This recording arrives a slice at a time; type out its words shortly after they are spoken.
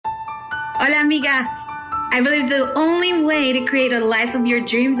Hola, amiga. I believe the only way to create a life of your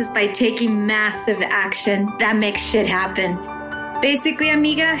dreams is by taking massive action that makes shit happen. Basically,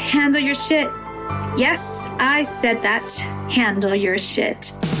 amiga, handle your shit. Yes, I said that. Handle your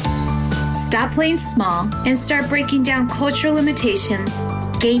shit. Stop playing small and start breaking down cultural limitations,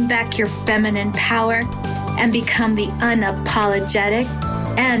 gain back your feminine power, and become the unapologetic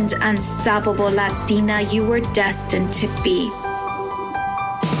and unstoppable Latina you were destined to be.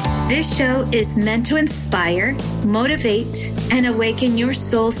 This show is meant to inspire, motivate, and awaken your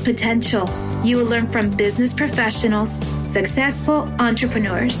soul's potential. You will learn from business professionals, successful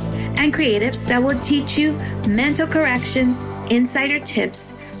entrepreneurs, and creatives that will teach you mental corrections, insider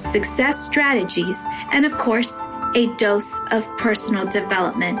tips, success strategies, and of course, a dose of personal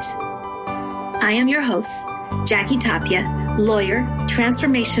development. I am your host, Jackie Tapia, lawyer,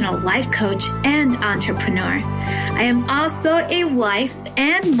 transformational life coach, and entrepreneur. I am also a wife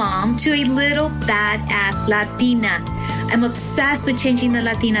and mom to a little badass Latina. I'm obsessed with changing the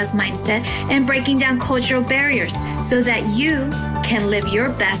Latina's mindset and breaking down cultural barriers so that you can live your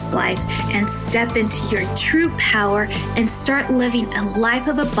best life and step into your true power and start living a life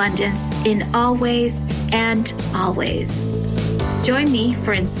of abundance in all ways and always. Join me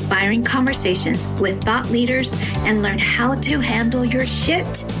for inspiring conversations with thought leaders and learn how to handle your shit.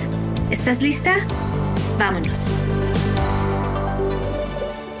 ¿Estás lista? Vámonos.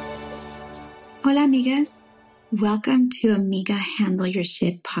 Hola, amigas. Welcome to Amiga Handle Your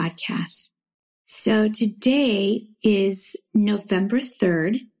Shit podcast. So today is November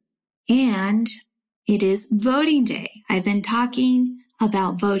 3rd, and it is voting day. I've been talking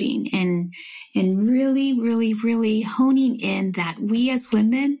about voting and really honing in that we as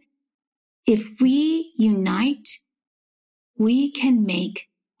women, if we unite, we can make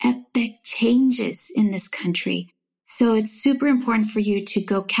epic changes in this country. So it's super important for you to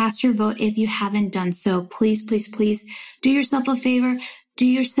go cast your vote if you haven't done so. Please do yourself a favor. Do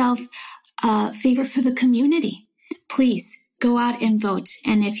yourself a favor for the community. Please go out and vote.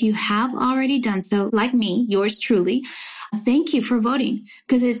 And if you have already done so, like me, yours truly, thank you for voting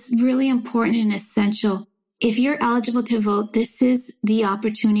because it's really important and essential. If you're eligible to vote, this is the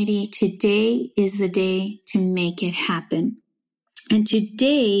opportunity. Today is the day to make it happen. And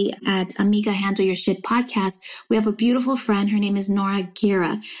today at Amiga Handle Your Shit podcast, we have a beautiful friend. Her name is Nora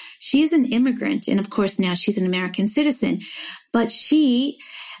Guerra. She is an immigrant, and of course now she's an American citizen, but she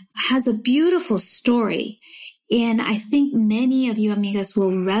has a beautiful story. And I think many of you amigas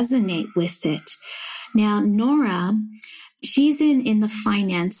will resonate with it. Now, Nora, she's in the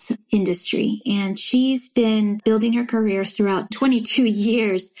finance industry, and she's been building her career throughout 22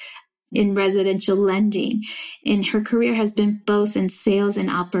 years in residential lending. And her career has been both in sales and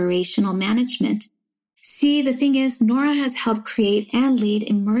operational management. See, the thing is, Nora has helped create and lead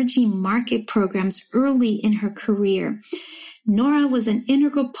emerging market programs early in her career. Nora was an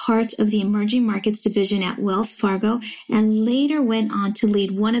integral part of the emerging markets division at Wells Fargo and later went on to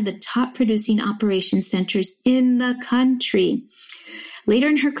lead one of the top producing operation centers in the country. Later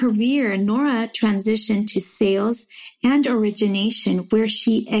in her career, Nora transitioned to sales and origination, where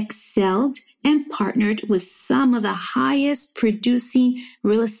she excelled and partnered with some of the highest producing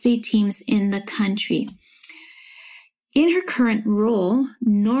real estate teams in the country. In her current role,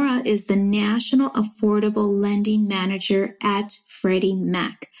 Nora is the National Affordable Lending Manager at Freddie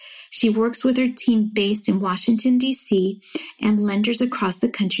Mac. She works with her team based in Washington, D.C., and lenders across the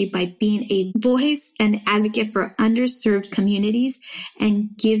country by being a voice and advocate for underserved communities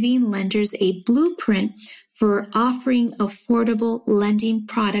and giving lenders a blueprint for offering affordable lending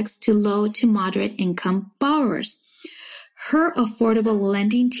products to low to moderate income borrowers. Her affordable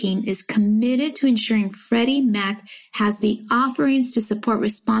lending team is committed to ensuring Freddie Mac has the offerings to support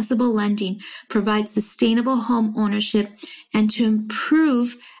responsible lending, provide sustainable home ownership, and to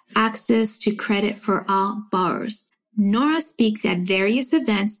improve access to credit for all borrowers. Nora speaks at various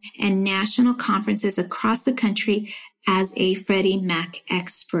events and national conferences across the country as a Freddie Mac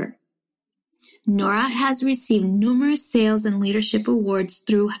expert. Nora has received numerous sales and leadership awards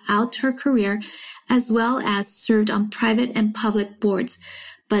throughout her career, as well as served on private and public boards.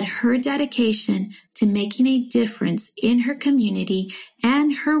 But her dedication to making a difference in her community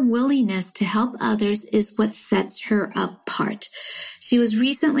and her willingness to help others is what sets her apart. She was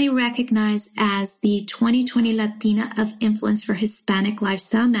recently recognized as the 2020 Latina of Influence for Hispanic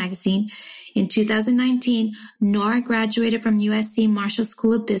Lifestyle magazine. In 2019, Nora graduated from USC Marshall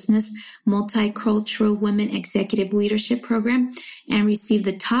School of Business Multicultural Women Executive Leadership Program and received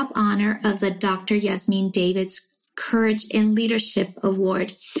the top honor of the Dr. Yasmin David's Courage in Leadership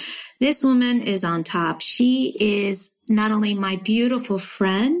Award. This woman is on top. She is not only my beautiful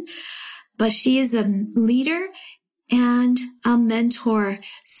friend, but she is a leader and a mentor.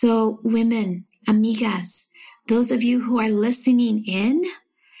 So women, amigas, those of you who are listening in,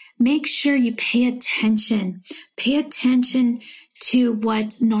 make sure you pay attention. Pay attention to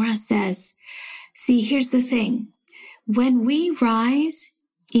what Nora says. See, here's the thing. When we rise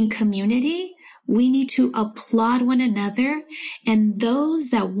in community, we need to applaud one another, and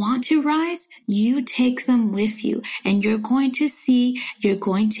those that want to rise, you take them with you. And you're going to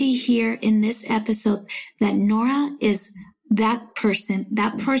hear in this episode that Nora is that person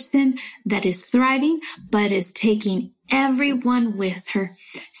that is thriving, but is taking everyone with her.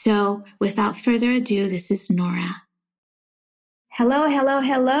 So without further ado, this is Nora. Hello,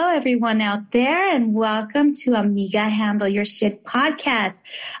 everyone out there, and welcome to Amiga Handle Your Shit podcast.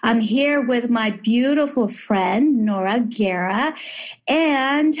 I'm here with my beautiful friend, Nora Guerra.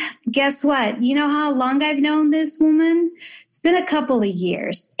 And guess what? You know how long I've known this woman? It's been a couple of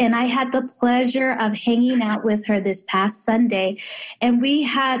years, and I had the pleasure of hanging out with her this past Sunday, and we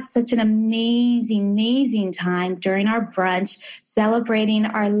had such an amazing time during our brunch celebrating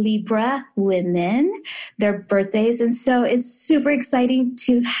our Libra women, their birthdays. And so it's super exciting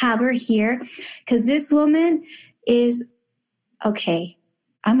to have her here because this woman is, okay,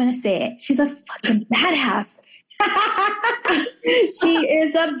 I'm going to say it. She's a fucking badass. She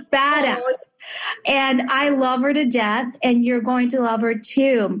is a badass, and I love her to death, and you're going to love her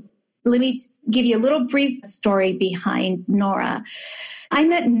too. Let me give you a little brief story behind Nora. I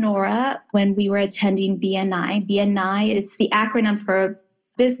met Nora when we were attending BNI. BNI, it's the acronym for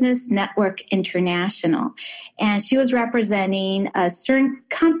Business Network International. And she was representing a certain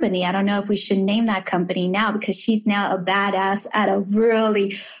company. I don't know if we should name that company now because she's now a badass at a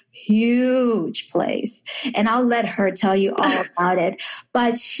really huge place. And I'll let her tell you all about it.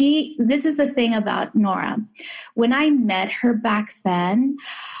 But this is the thing about Nora. When I met her back then,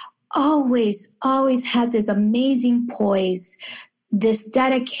 always had this amazing poise, this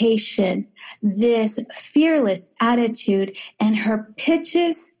dedication, this fearless attitude, and her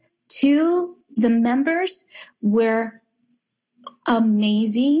pitches to the members were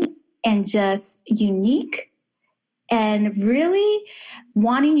amazing and just unique, and really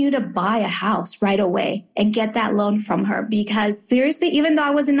wanting you to buy a house right away and get that loan from her. Because seriously, even though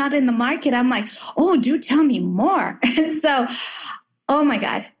I was not in the market, I'm like, oh, do tell me more. And so, oh my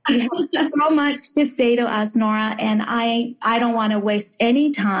God, you have so much to say to us, Nora, and I don't want to waste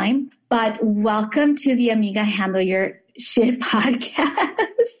any time, but welcome to the Amiga Handle Your Shit podcast.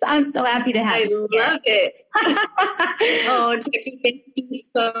 I'm so happy to have you. I love it. Oh, Jackie, thank you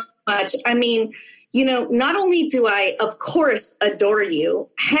so much. I mean, you know, not only do I, of course, adore you,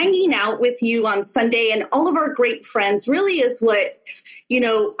 hanging out with you on Sunday and all of our great friends really is what, you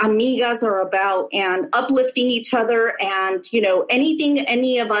know, amigas are about, and uplifting each other. And, you know, anything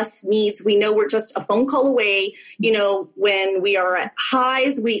any of us needs, we know we're just a phone call away. You know, when we are at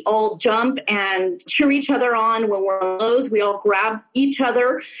highs, we all jump and cheer each other on. When we're on lows, we all grab each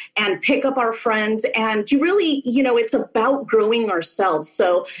other and pick up our friends. And you really, you know, it's about growing ourselves.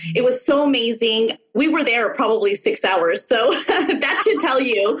 So it was so amazing. We were there probably 6 hours. So that should tell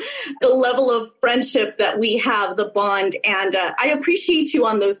you the level of friendship that we have, the bond. And I appreciate you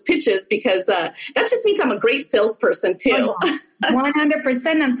on those pitches because that just means I'm a great salesperson too.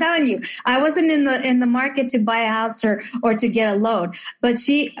 100%. I'm telling you, I wasn't in the market to buy a house or to get a loan, but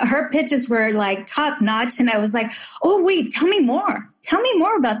her pitches were like top notch. And I was like, oh, wait, tell me more. Tell me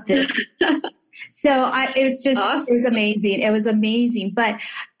more about this. So it was amazing. It was amazing. But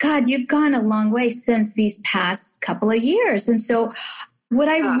God, you've gone a long way since these past couple of years. And so what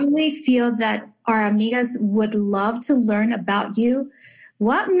I really feel that our amigas would love to learn about you,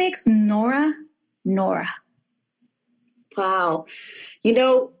 what makes Nora, Nora? Wow. You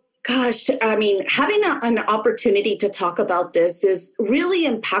know, gosh, I mean, having an opportunity to talk about this is really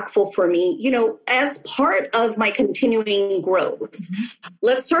impactful for me, you know, as part of my continuing growth. Mm-hmm.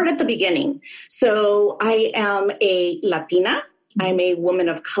 Let's start at the beginning. So I am a Latina. I'm a woman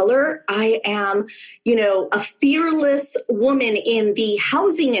of color. I am, you know, a fearless woman in the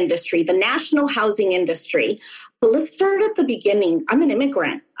housing industry, the national housing industry. But let's start at the beginning. I'm an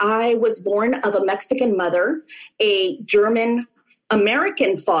immigrant. I was born of a Mexican mother, a German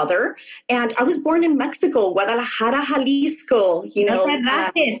American father, and I was born in Mexico, Guadalajara, Jalisco. You know,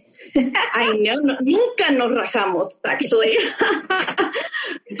 I know, nunca nos rajamos, actually.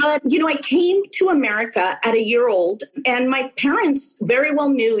 But, you know, I came to America at a year old, and my parents very well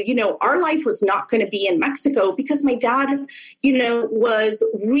knew, you know, our life was not going to be in Mexico because my dad, you know, was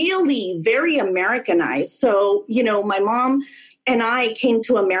really very Americanized. So, you know, my mom, and I came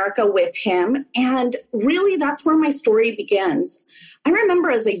to America with him. And really, that's where my story begins. I remember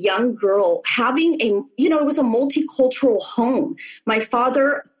as a young girl having it was a multicultural home. My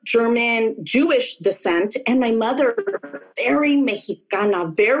father, German, Jewish descent, and my mother, very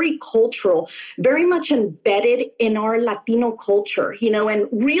Mexicana, very cultural, very much embedded in our Latino culture, and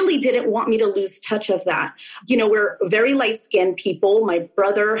really didn't want me to lose touch of that. We're very light-skinned people. My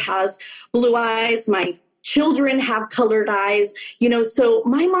brother has blue eyes. My children have colored eyes, so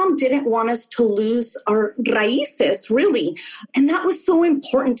my mom didn't want us to lose our raíces, really. And that was so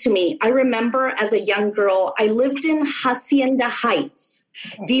important to me. I remember as a young girl, I lived in Hacienda Heights,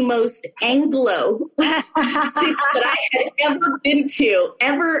 the most Anglo city that I had ever been to,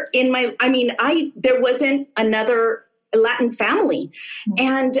 ever in my, there wasn't another Latin family.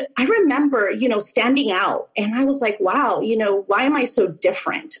 And I remember, standing out, and I was like, wow, why am I so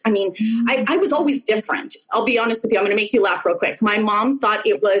different? I was always different. I'll be honest with you. I'm going to make you laugh real quick. My mom thought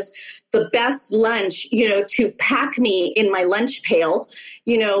it was the best lunch, to pack me in my lunch pail,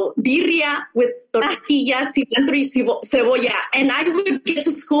 birria with tortilla, cilantro y cebolla. And I would get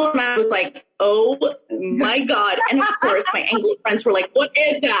to school and I was like, oh my God. And of course, my Anglo friends were like, what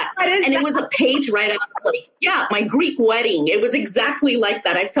is that? And it was a page right out of like, yeah, my Greek wedding. It was exactly like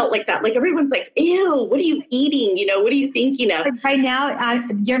that. I felt like that. Like everyone's like, ew, what are you eating? What are you thinking of? Right now,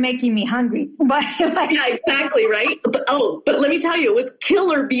 you're making me hungry. But yeah, exactly. Right. But let me tell you, it was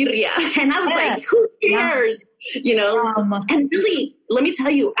killer birria. And I was like, who cares? And really, let me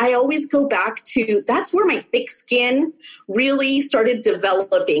tell you, I always go back to, that's where my thick skin really started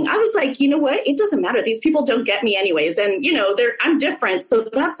developing. I was like, you know what? It doesn't matter. These people don't get me anyways. And, I'm different. So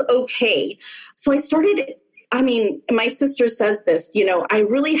that's okay. So I started, my sister says this, I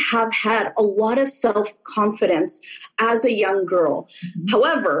really have had a lot of self-confidence as a young girl. Mm-hmm.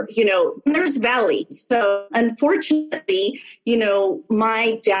 However, there's valleys. So unfortunately,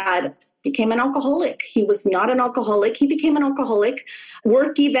 my dad became an alcoholic. He was not an alcoholic. He became an alcoholic.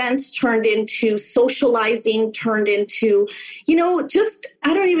 Work events turned into socializing, turned into,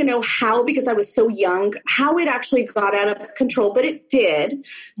 I don't even know how, because I was so young, how it actually got out of control, but it did.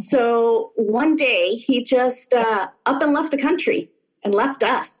 So one day he just up and left the country and left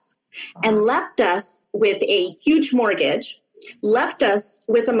us with a huge mortgage. Left us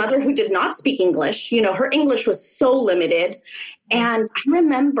with a mother who did not speak English. Her English was so limited. And I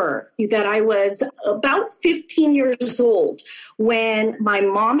remember that I was about 15 years old when my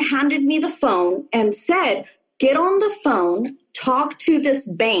mom handed me the phone and said, get on the phone, talk to this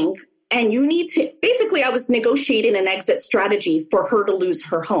bank, and you need to, basically I was negotiating an exit strategy for her to lose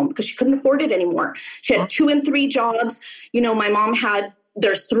her home because she couldn't afford it anymore. She had 2 and 3 jobs. My mom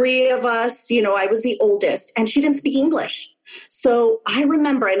there's 3 of us, I was the oldest, and she didn't speak English. So I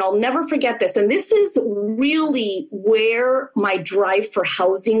remember, and I'll never forget this, and this is really where my drive for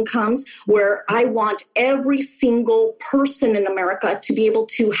housing comes, where I want every single person in America to be able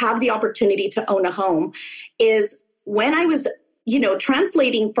to have the opportunity to own a home, is when I was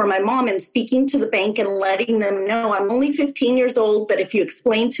translating for my mom and speaking to the bank and letting them know I'm only 15 years old, but if you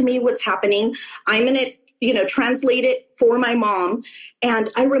explain to me what's happening, I'm going to, translate it for my mom. And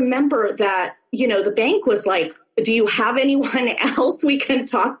I remember that, the bank was like, do you have anyone else we can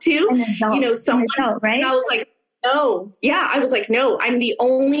talk to? Someone, right? And I was like, no. Yeah, I was like, no, I'm the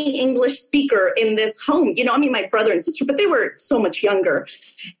only English speaker in this home. My brother and sister, but they were so much younger.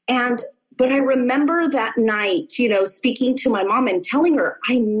 But I remember that night, speaking to my mom and telling her,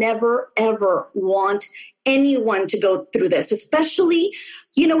 I never, ever want anyone to go through this, especially,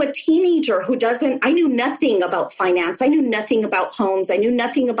 a teenager who I knew nothing about finance. I knew nothing about homes. I knew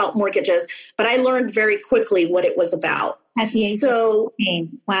nothing about mortgages, but I learned very quickly what it was about. At the age of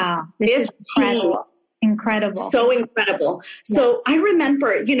 15. Wow. This is incredible. Incredible. So incredible. Yeah. So I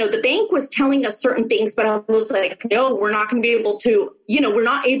remember, the bank was telling us certain things, but I was like, no, we're not going to be able to, we're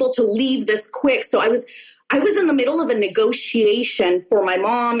not able to leave this quick. So I was in the middle of a negotiation for my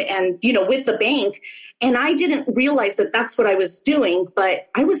mom and, with the bank. And I didn't realize that that's what I was doing, but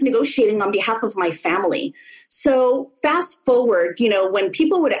I was negotiating on behalf of my family. So fast forward, when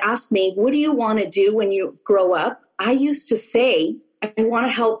people would ask me, what do you want to do when you grow up? I used to say, I want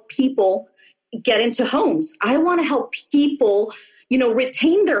to help people get into homes. I want to help people,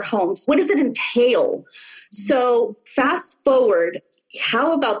 retain their homes. What does it entail? So fast forward,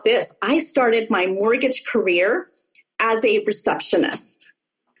 how about this? I started my mortgage career as a receptionist.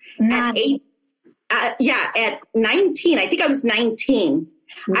 Nice. At 19, I think I was 19.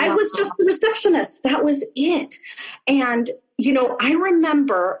 Wow. I was just a receptionist. That was it. And, I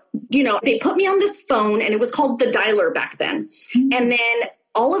remember, they put me on this phone and it was called the dialer back then. Mm-hmm. And then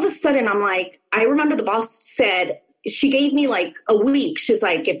all of a sudden I'm like, I remember the boss said, she gave me like a week. She's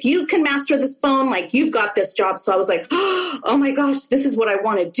like, if you can master this phone, like you've got this job. So I was like, oh my gosh, this is what I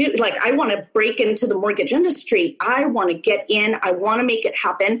want to do. Like, I want to break into the mortgage industry. I want to get in. I want to make it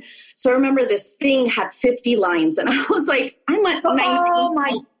happen. So I remember this thing had 50 lines and I was like, I'm at 19. Oh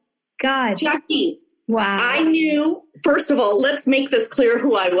my God. Jackie. Wow. I knew, first of all, let's make this clear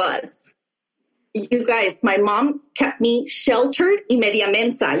who I was. You guys, my mom kept me sheltered y media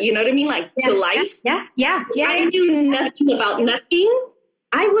mensa. You know what I mean? Like to life. Yeah. I knew nothing about nothing.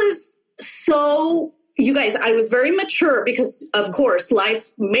 I was so, you guys, I was very mature because, of course,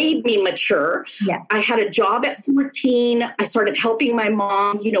 life made me mature. Yeah. I had a job at 14. I started helping my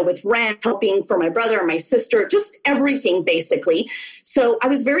mom, with rent, helping for my brother and my sister, just everything, basically. So I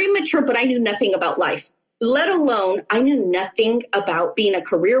was very mature, but I knew nothing about life. Let alone, I knew nothing about being a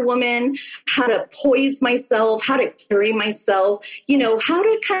career woman, how to poise myself, how to carry myself, how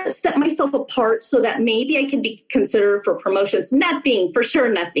to kind of set myself apart so that maybe I can be considered for promotions. Nothing, for sure,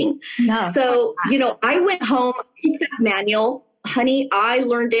 nothing. No. So, I went home, picked that manual. Honey, I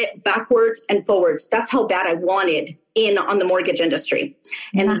learned it backwards and forwards. That's how bad I wanted in on the mortgage industry.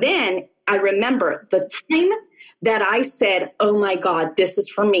 And then I remember the time that I said, oh my God, this is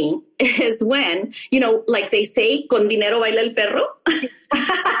for me, is when, like they say, con dinero baila el perro.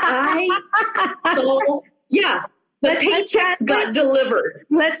 The paychecks got delivered.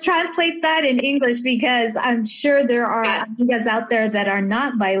 Let's translate that in English because I'm sure there are amigas out there that are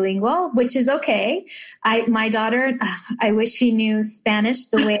not bilingual, which is okay. My daughter, I wish she knew Spanish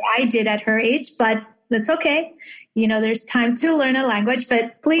the way I did at her age, but that's okay. There's time to learn a language,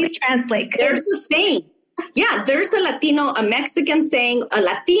 but please translate. There's a saying. Yeah, there's a Mexican saying, a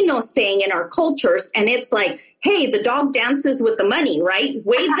Latino saying in our cultures, and it's like, hey, the dog dances with the money, right?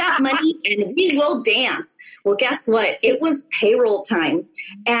 Wave that money and we will dance. Well, guess what? It was payroll time,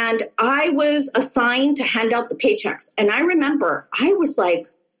 and I was assigned to hand out the paychecks. And I remember I was like,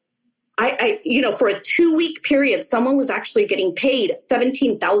 I for a 2-week period, someone was actually getting paid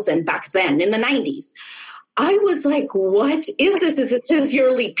 $17,000 back then in the 90s. I was like, what is this? Is it his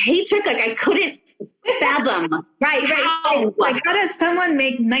yearly paycheck? Like, I couldn't fathom. Right. Like, how does someone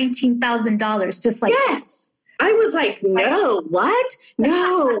make $19,000 just like Yes. I was like, no, what?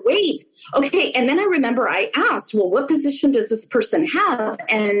 No, wait. Okay. And then I remember I asked, well, what position does this person have?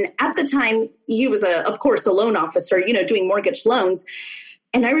 And at the time, he was, of course, a loan officer, doing mortgage loans.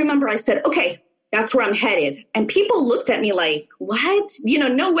 And I remember I said, okay, that's where I'm headed. And people looked at me like, what?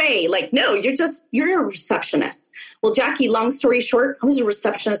 No way. Like, no, you're a receptionist. Well, Jackie, long story short, I was a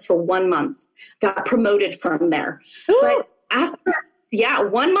receptionist for 1 month, got promoted from there. Ooh. But after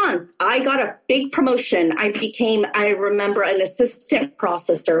 1 month, I got a big promotion. I remember, an assistant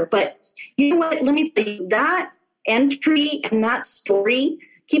processor. But you know what? Let me tell you, that entry and that story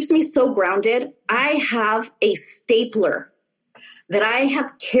keeps me so grounded. I have a stapler that I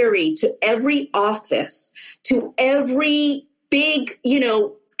have carried to every office, to every big,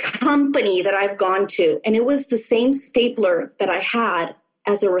 company that I've gone to. And it was the same stapler that I had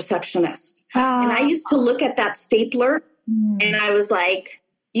as a receptionist. And I used to look at that stapler and I was like,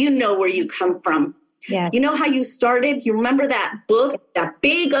 where you come from. Yes. You know how you started? You remember that book, that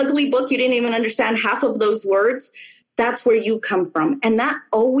big, ugly book? You didn't even understand half of those words. That's where you come from. And that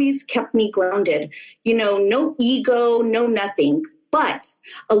always kept me grounded. No ego, no nothing. But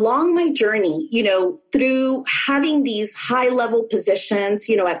along my journey, through having these high-level positions,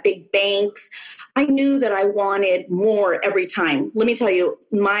 at big banks, I knew that I wanted more every time. Let me tell you,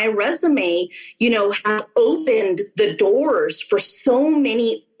 my resume, has opened the doors for so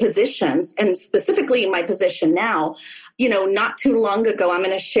many positions, and specifically in my position now. Not too long ago, I'm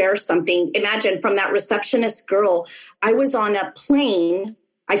going to share something. Imagine, from that receptionist girl, I was on a plane.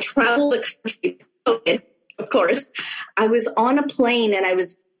 I traveled the country. Of course, I was on a plane and I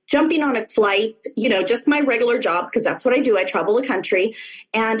was jumping on a flight, just my regular job, because that's what I do. I travel the country.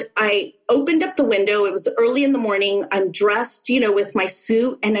 And I opened up the window. It was early in the morning. I'm dressed, with my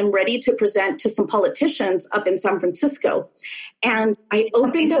suit, and I'm ready to present to some politicians up in San Francisco. And I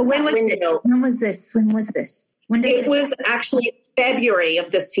opened up that window. When was this? It was actually February of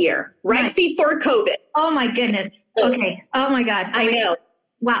this year, right before COVID. Oh, my goodness. Okay. Oh, my God. I know.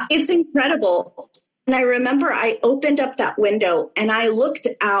 Wow. It's incredible. And I remember I opened up that window and I looked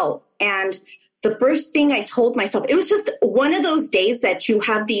out, and the first thing I told myself, it was just one of those days that you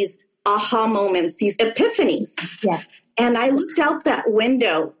have these aha moments, these epiphanies. Yes. And I looked out that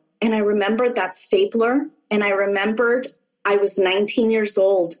window and I remembered that stapler, and I remembered I was 19 years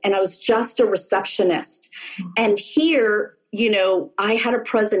old and I was just a receptionist. And here, I had a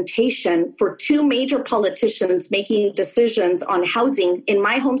presentation for 2 major politicians making decisions on housing in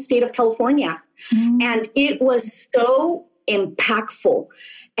my home state of California. And it was so impactful.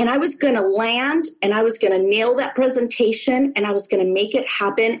 And I was going to land and I was going to nail that presentation and I was going to make it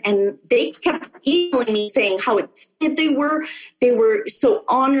happen. And they kept emailing me saying how excited they were. They were so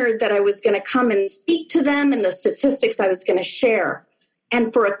honored that I was going to come and speak to them and the statistics I was going to share.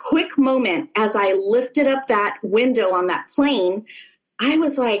 And for a quick moment, as I lifted up that window on that plane, I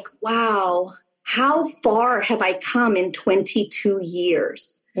was like, wow, how far have I come in 22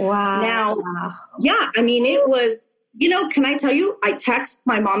 years? Wow. Now, yeah, I mean, it was, can I tell you, I texted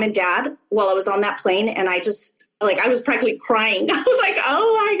my mom and dad while I was on that plane and I was practically crying. I was like,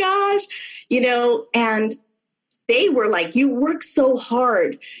 oh my gosh, and they were like, you work so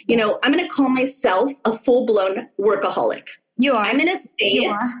hard. I'm going to call myself a full-blown workaholic. You are. I'm going to say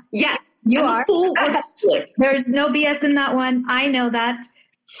it. Yes, you are. Full workaholic. There's no BS in that one. I know that.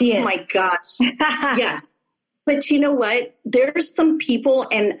 She is. Oh my gosh. Yes. But you know what? There's some people,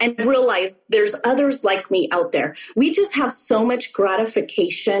 and realize there's others like me out there. We just have so much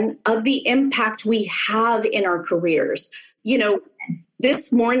gratification of the impact we have in our careers.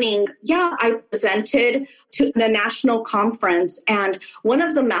 This morning, I presented to a national conference, and one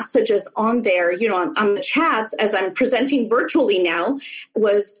of the messages on there, on the chats as I'm presenting virtually now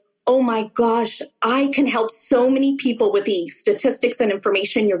was, oh my gosh, I can help so many people with the statistics and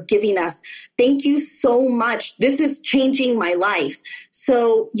information you're giving us. Thank you so much. This is changing my life.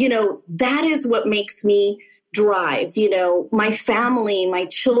 So, that is what makes me drive, my family, my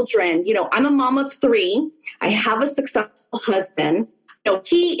children. I'm a mom of 3. I have a successful husband.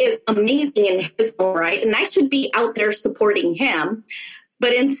 He is amazing in his own right, and I should be out there supporting him.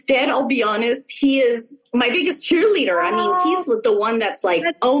 But instead, I'll be honest, he is my biggest cheerleader. I mean, he's the one that's like,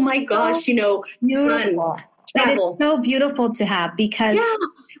 oh my gosh, beautiful. Run, that is so beautiful to have because,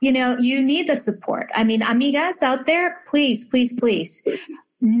 you need the support. I mean, amigas out there, please, please, please.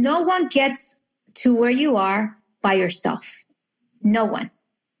 No one gets to where you are by yourself. No one.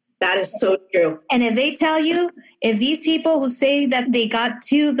 That is so true. And if they tell you, if these people who say that they got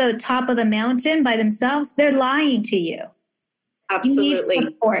to the top of the mountain by themselves, they're lying to you. Absolutely. You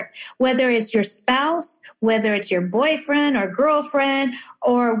need support, whether it's your spouse, whether it's your boyfriend or girlfriend,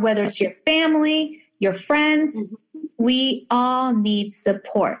 or whether it's your family, your friends. Mm-hmm. We all need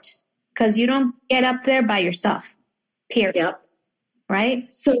support because you don't get up there by yourself, period. Yep.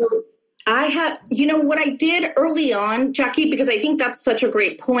 Right? So I had, what I did early on, Jackie, because I think that's such a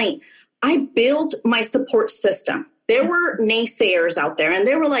great point. I built my support system. There were naysayers out there and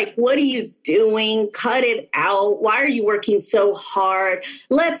they were like, what are you doing? Cut it out. Why are you working so hard?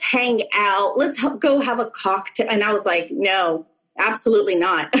 Let's hang out. Let's go have a cocktail. And I was like, no, absolutely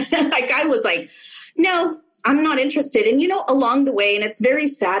not. I was like, no, I'm not interested. And, along the way, and it's very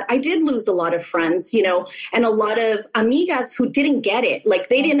sad, I did lose a lot of friends, and a lot of amigas who didn't get it. Like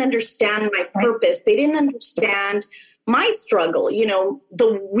they didn't understand my purpose. They didn't understand my struggle,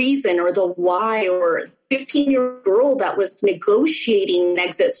 the reason or the why, or 15-year-old girl that was negotiating an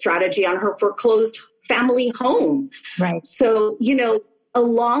exit strategy on her foreclosed family home. Right. So,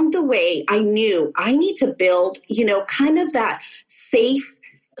 along the way, I knew I need to build, kind of that safe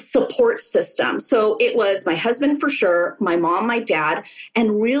support system. So it was my husband for sure, my mom, my dad,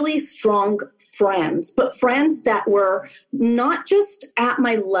 and really strong friends, but friends that were not just at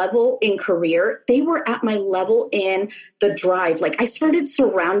my level in career, they were at my level in the drive. Like I started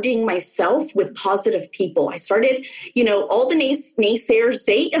surrounding myself with positive people. I started, all the naysayers,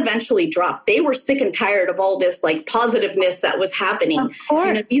 they eventually dropped. They were sick and tired of all this like positiveness that was happening. Of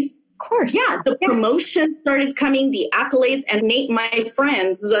course. Of course. Yeah, the promotion started coming, the accolades, and my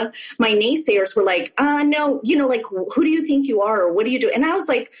friends, my naysayers were like, no, like, who do you think you are? Or what do you do? And I was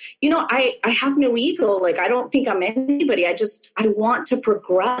like, I have no ego. Like, I don't think I'm anybody. I want to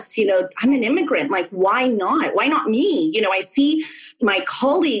progress. I'm an immigrant. Like, why not? Why not me? I see my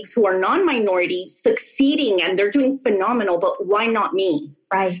colleagues who are non-minority succeeding and they're doing phenomenal, but why not me?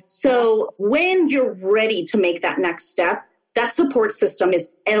 Right. So when you're ready to make that next step, that support system is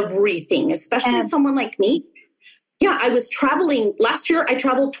everything, especially someone like me. Yeah, I was traveling. Last year, I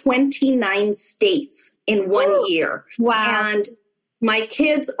traveled 29 states in 1 year. Wow. And my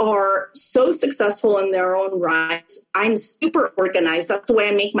kids are so successful in their own rights. I'm super organized. That's the way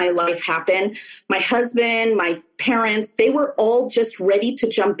I make my life happen. My husband, my parents, they were all just ready to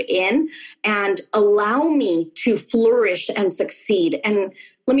jump in and allow me to flourish and succeed. And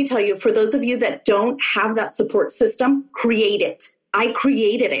let me tell you, for those of you that don't have that support system, create it. I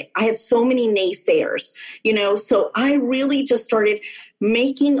created it. I had so many naysayers, so I really just started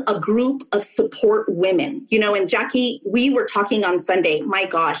making a group of support women, and Jackie, we were talking on Sunday. My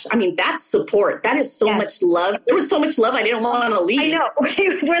gosh. I mean, that's support. That is so much love. There was so much love. I didn't want to leave. I know.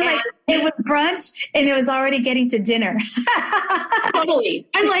 It was brunch and it was already getting to dinner. Totally.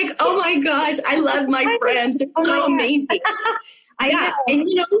 I'm like, oh my gosh, I love my friends. It's so amazing. I know.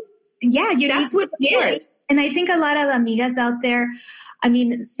 And that's what it is. And I think a lot of amigas out there, I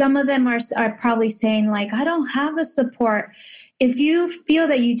mean, some of them are probably saying like, I don't have the support. If you feel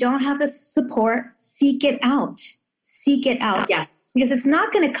that you don't have the support, seek it out. Seek it out. Yes. Because it's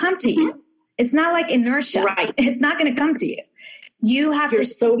not going to come to you. It's not like inertia. Right. It's not going to come to you. You have to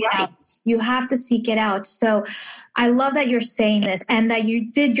seek it out. You have to seek it out. So I love that you're saying this and that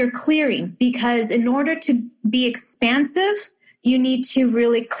you did your clearing, because in order to be expansive, you need to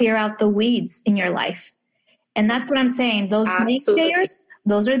really clear out the weeds in your life. And that's what I'm saying. Those naysayers,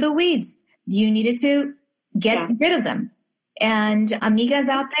 those are the weeds. You needed to get rid of them. And amigas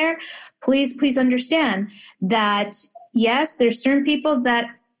out there, please understand that, yes, there's certain people that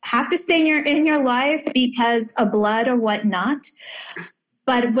have to stay in your life because of blood or whatnot.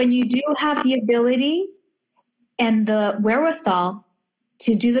 But when you do have the ability and the wherewithal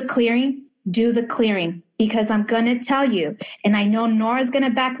to do the clearing, do the clearing. Because I'm going to tell you, and I know Nora's going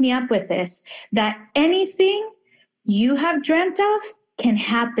to back me up with this, that anything you have dreamt of can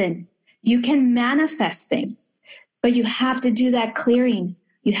happen. You can manifest things, but you have to do that clearing.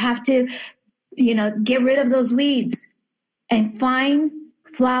 You have to, get rid of those weeds and find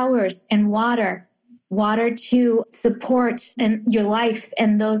flowers and water to support your life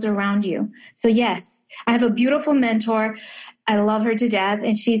and those around you. So yes, I have a beautiful mentor. I love her to death.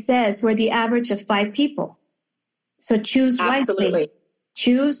 And she says, we're the average of 5 people. So choose wisely. Absolutely.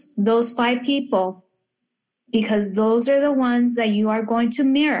 Choose those 5 people, because those are the ones that you are going to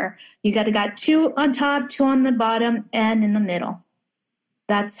mirror. You got 2 on top, 2 on the bottom, and in the middle.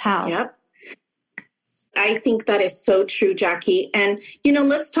 That's how. Yep. I think that is so true, Jackie. And,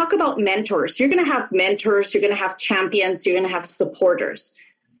 let's talk about mentors. You're going to have mentors. You're going to have champions. You're going to have supporters.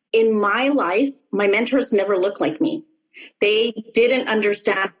 In my life, my mentors never looked like me. They didn't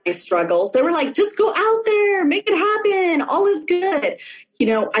understand my struggles. They were like, just go out there, make it happen. All is good.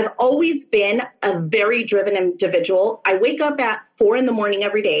 I've always been a very driven individual. I wake up at 4 a.m.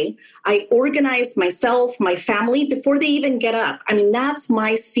 every day. I organize myself, my family before they even get up. I mean, that's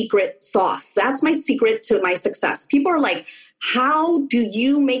my secret sauce. That's my secret to my success. People are like, how do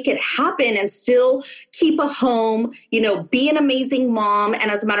you make it happen and still keep a home, be an amazing mom? And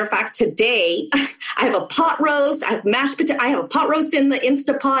as a matter of fact, today I have a pot roast. I have mashed potato. I have a pot roast in the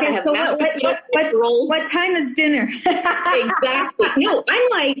Instapot. I have mashed potato rolls. What time is dinner? Exactly. No,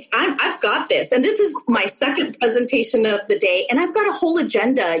 I've got this. And this is my second presentation of the day. And I've got a whole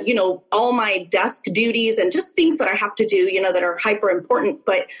agenda, all my desk duties and just things that I have to do, that are hyper important.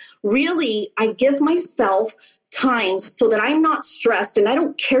 But really, I give myself time so that I'm not stressed and I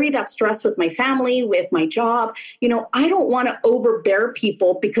don't carry that stress with my family, with my job. I don't want to overbear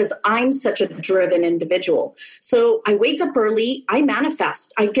people because I'm such a driven individual. So I wake up early, I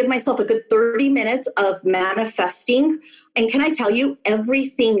manifest. I give myself a good 30 minutes of manifesting. And can I tell you,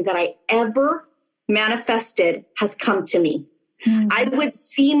 everything that I ever manifested has come to me. Mm-hmm. I would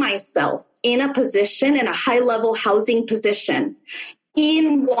see myself in a position, in a high-level housing position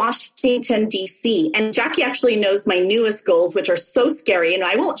in Washington, D.C. And Jackie actually knows my newest goals, which are so scary. And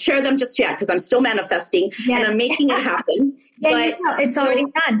I won't share them just yet because I'm still manifesting and I'm making it happen. But it's already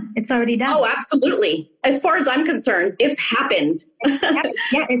done. It's already done. Oh, absolutely. As far as I'm concerned, it's happened.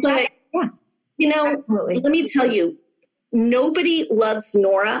 Absolutely. Let me tell you, nobody loves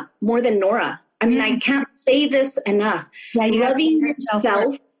Nora more than Nora. I mean, I can't say this enough. Loving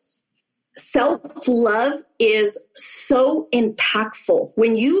yourself. Self-love is so impactful.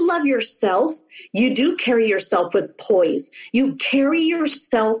 When you love yourself, you do carry yourself with poise. You carry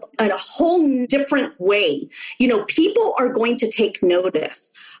yourself in a whole different way. People are going to take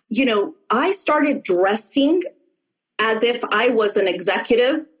notice. I started dressing as if I was an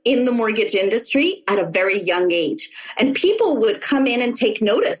executive in the mortgage industry at a very young age. And people would come in and take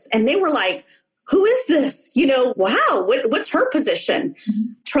notice. And they were like, who is this? Wow, what's her position?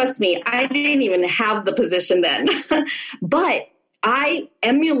 Mm-hmm. Trust me, I didn't even have the position then, but I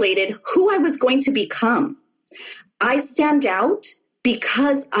emulated who I was going to become. I stand out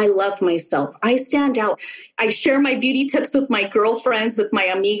because I love myself. I stand out. I share my beauty tips with my girlfriends, with my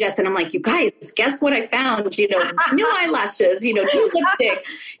amigas, and I'm like, you guys, guess what I found? New eyelashes, new lipstick,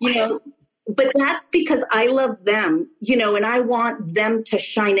 But that's because I love them, and I want them to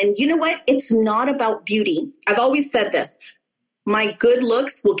shine. And you know what? It's not about beauty. I've always said this. my good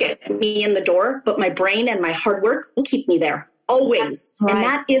looks will get me in the door, but my brain and my hard work will keep me there always. Right. And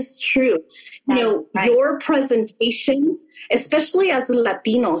that is true. Your presentation, especially as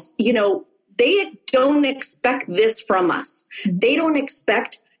Latinos, they don't expect this from us. They don't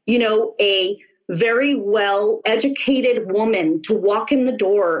expect, a very well-educated woman to walk in the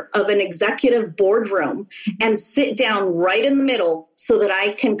door of an executive boardroom and sit down right in the middle so that I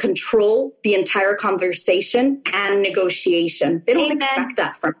can control the entire conversation and negotiation. They don't expect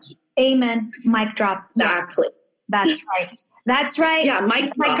that from me. Amen. Mic drop. Exactly. That's right. That's right. Yeah, my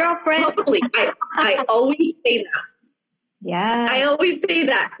girlfriend. Totally. I always say that. Yeah. I always say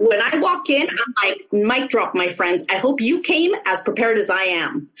that. When I walk in, I'm like, mic drop, my friends. I hope you came as prepared as I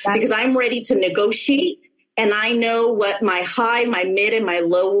am, because I'm ready to negotiate, and I know what my high, my mid, and my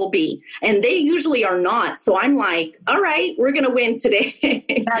low will be. And they usually are not. So I'm like, all right, we're going to win today.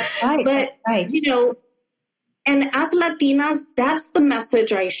 That's right. But, and as Latinas, that's the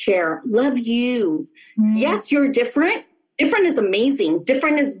message I share. Love you. Mm-hmm. Yes, you're different. Different is amazing.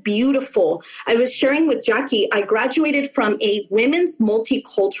 Different is beautiful. I was sharing with Jackie, I graduated from a women's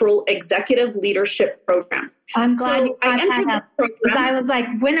multicultural executive leadership program. I'm glad you brought that up, because I was like,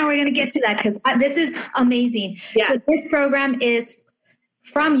 when are we going to get to that? Because this is amazing. Yeah. So this program is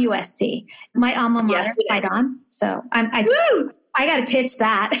from USC, my alma mater, right on. So I got to pitch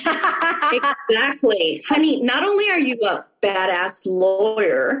that. Exactly. Honey, not only are you a badass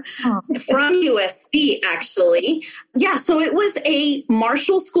lawyer from USC, actually. Yeah, so it was a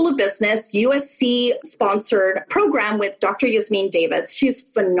Marshall School of Business, USC sponsored program with Dr. Yasmin Davids. She's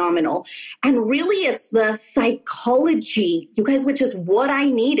phenomenal. And really, it's the psychology, you guys, which is what I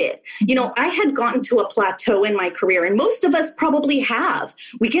needed. I had gotten to a plateau in my career, and most of us probably have.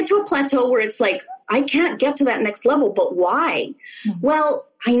 We get to a plateau where it's like, I can't get to that next level, but why? Well,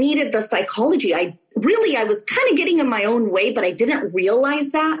 I needed the psychology. I was kind of getting in my own way, but I didn't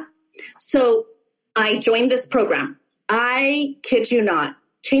realize that. So I joined this program. I kid you not,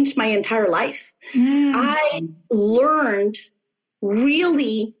 changed my entire life. I learned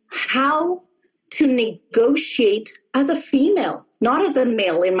really how to negotiate as a female, not as a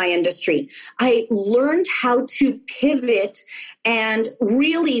male in my industry. I learned how to pivot and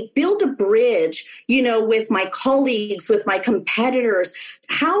really build a bridge, with my colleagues, with my competitors,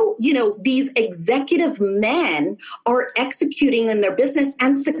 how, these executive men are executing in their business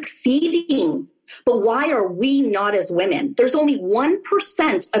and succeeding. But why are we not as women? There's only 1%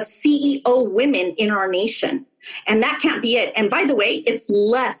 of CEO women in our nation, and that can't be it. And by the way, it's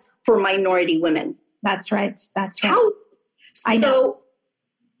less for minority women. That's right. That's right. I know. So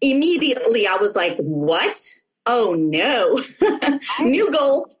immediately I was like, what? Oh no, new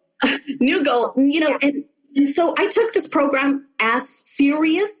goal, and so I took this program as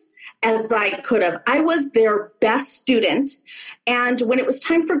serious as I could have. I was their best student. And when it was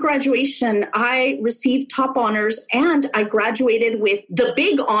time for graduation, I received top honors, and I graduated with the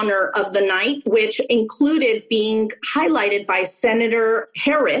big honor of the night, which included being highlighted by Senator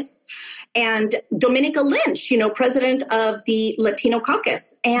Harris and Dominica Lynch, president of the Latino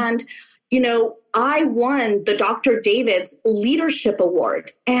Caucus. And, I won the Dr. Davids Leadership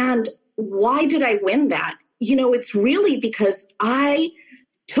Award. And why did I win that? It's really because I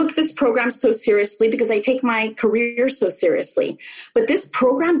took this program so seriously, because I take my career so seriously. But this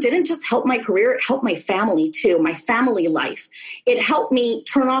program didn't just help my career, it helped my family too, my family life. It helped me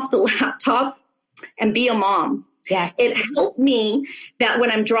turn off the laptop and be a mom. Yes. It helped me that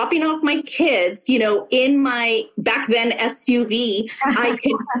when I'm dropping off my kids, in my back then SUV, I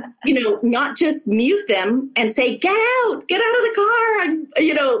could, not just mute them and say, get out of the car.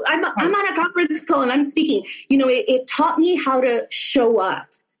 I'm on a conference call and I'm speaking. It taught me how to show up.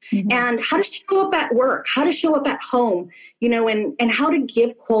 Mm-hmm. And how to show up at work, how to show up at home, and how to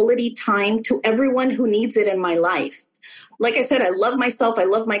give quality time to everyone who needs it in my life. Like I said, I love myself, I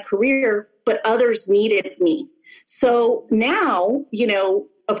love my career, but others needed me. So now,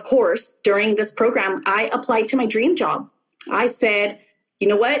 of course, during this program, I applied to my dream job. I said, you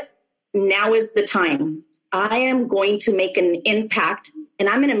know what? Now is the time. I am going to make an impact, and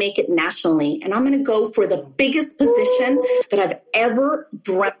I'm going to make it nationally. And I'm going to go for the biggest position that I've ever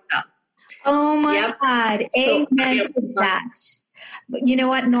dreamt of. Oh my God. Amen to that. But you know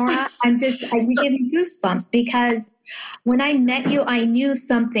what, Nora? I give me goosebumps, because when I met you, I knew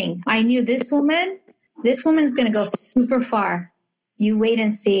something. I knew this woman is going to go super far. You wait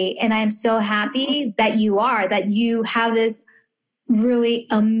and see. And I'm so happy that you have this really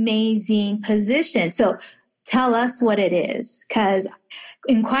amazing position. So tell us what it is, because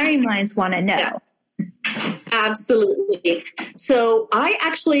inquiring minds want to know. Yes. Absolutely. So I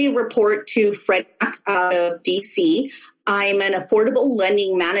actually report to Fred out of DC. I'm an affordable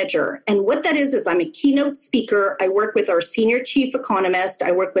lending manager. And what that is I'm a keynote speaker. I work with our senior chief economist.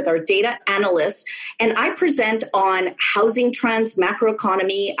 I work with our data analyst, and I present on housing trends,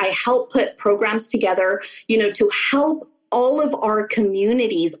 macroeconomy. I help put programs together, to help all of our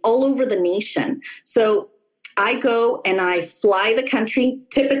communities all over the nation. So I go and I fly the country,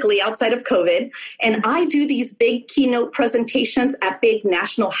 typically outside of COVID, and I do these big keynote presentations at big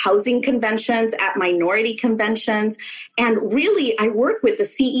national housing conventions, at minority conventions. And really, I work with the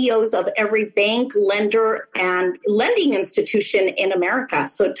CEOs of every bank, lender, and lending institution in America.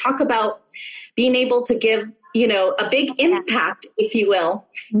 So talk about being able to give, a big impact, if you will.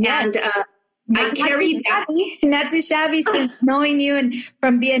 Yeah. And I carry that. Not too shabby since knowing you and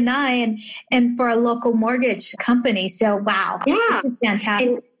from BNI and for a local mortgage company. So, wow. Yeah. This is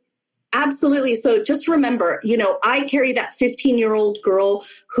fantastic. And absolutely. So just remember, I carry that 15-year-old girl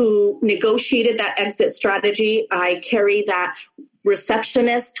who negotiated that exit strategy. I carry that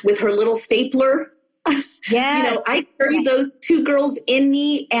receptionist with her little stapler. Yes. I carry those two girls in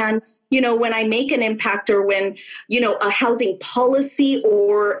me. And, when I make an impact, or when, a housing policy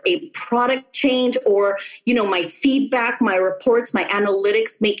or a product change, or, my feedback, my reports, my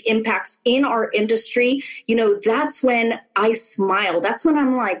analytics make impacts in our industry, that's when I smile. That's when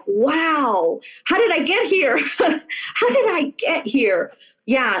I'm like, wow, how did I get here? How did I get here?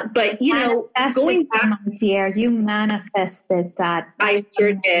 Yeah. But, going back, my dear, you manifested that. I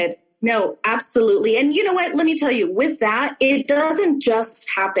sure did. No, absolutely. And you know what? Let me tell you, with that, it doesn't just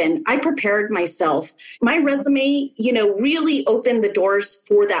happen. I prepared myself. My resume, really opened the doors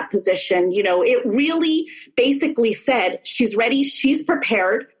for that position. It really basically said, she's ready, she's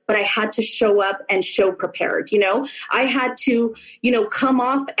prepared, but I had to show up and show prepared. I had to, come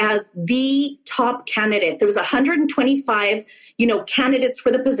off as the top candidate. There was 125, candidates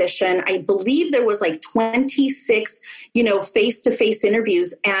for the position. I believe there was like 26, face-to-face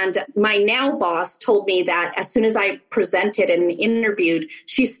interviews. And my now boss told me that as soon as I presented and interviewed,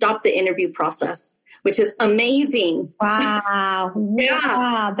 she stopped the interview process, which is amazing. Wow. Yeah.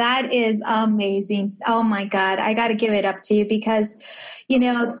 Wow. That is amazing. Oh my God. I got to give it up to you because,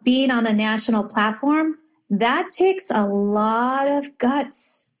 being on a national platform, that takes a lot of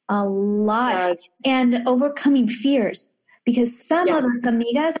guts, a lot, and overcoming fears. Because some of us,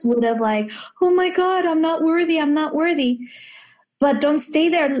 amigas, would have like, oh my God, I'm not worthy. I'm not worthy. But don't stay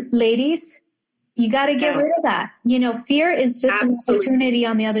there, ladies. You got to get rid of that. Fear is just an opportunity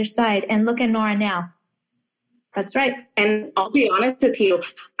on the other side. And look at Nora now. That's right. And I'll be honest with you,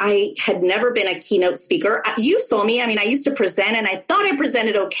 I had never been a keynote speaker. You saw me. I mean, I used to present and I thought I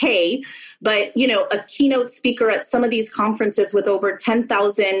presented okay. But, a keynote speaker at some of these conferences with over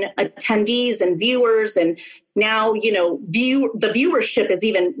 10,000 attendees and viewers, and now, the viewership is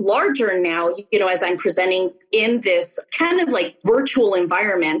even larger now, as I'm presenting in this kind of like virtual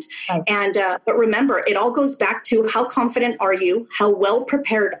environment. Right. And, but remember, it all goes back to how confident are you? How well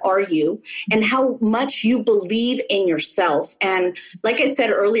prepared are you? And how much you believe in yourself. And like I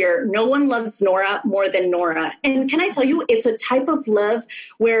said earlier, no one loves Nora more than Nora. And can I tell you, it's a type of love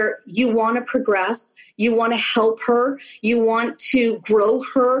where you want to progress. You want to help her. You want to grow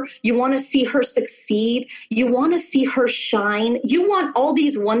her. You want to see her succeed. You want to see her shine. You want all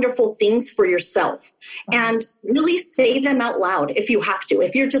these wonderful things for yourself. And really say them out loud if you have to.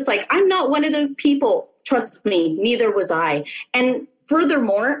 If you're just like, I'm not one of those people, trust me, neither was I. And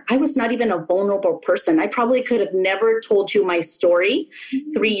furthermore, I was not even a vulnerable person. I probably could have never told you my story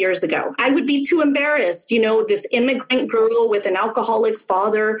 3 years ago. I would be too embarrassed. This immigrant girl with an alcoholic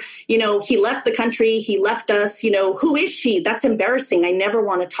father, he left the country, he left us, who is she? That's embarrassing. I never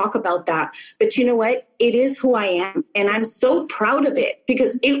want to talk about that. But you know what? It is who I am. And I'm so proud of it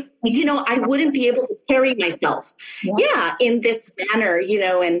because I wouldn't be able to carry myself, in this manner,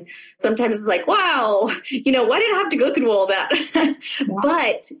 and sometimes it's like, wow, why did I have to go through all that?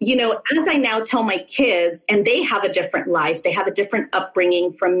 But, as I now tell my kids, and they have a different life, they have a different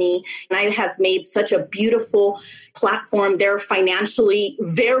upbringing from me, and I have made such a beautiful platform. They're financially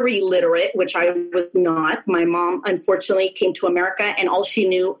very literate, which I was not. My mom, unfortunately, came to America and all she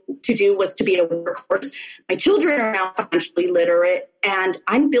knew to do was to be a workhorse. My children are now financially literate, and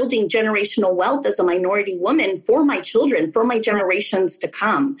I'm building generational wealth as a minority woman for my children, for my generations to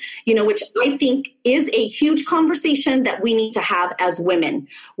come, which I think is a huge conversation that we need to have as women.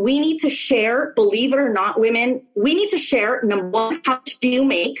 We need to share, believe it or not, women, we need to share, number one, how much do you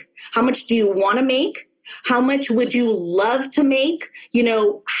make? How much do you want to make? How much would you love to make?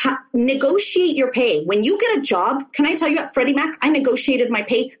 Negotiate your pay. When you get a job, can I tell you at Freddie Mac, I negotiated my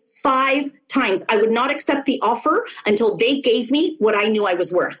pay 5 times. I would not accept the offer until they gave me what I knew I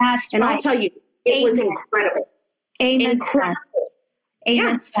was worth. That's and right. I'll tell you, it was incredible. Amen. Incredible.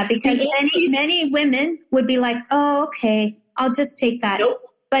 Amen. Yeah. Because many women would be like, oh, okay, I'll just take that. Nope.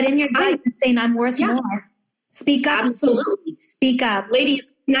 But in your gut, you're saying I'm worth more. Speak up. Absolutely. Speak up.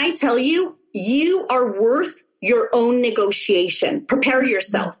 Ladies, can I tell you, you are worth your own negotiation. Prepare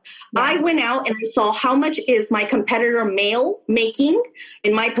yourself. Yeah. I went out and I saw how much is my competitor male making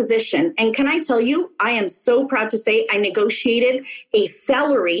in my position. And can I tell you, I am so proud to say I negotiated a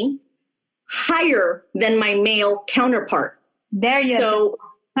salary higher than my male counterpart. There you go.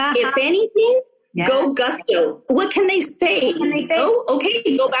 So if anything, go gusto. What can they say? Oh,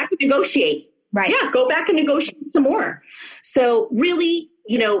 okay, go back and negotiate. Right. Yeah, go back and negotiate some more. So really,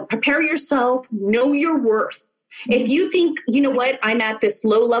 prepare yourself, know your worth. If you think, you know what, I'm at this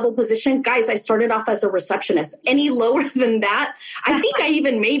low level position, guys, I started off as a receptionist. Any lower than that, I think I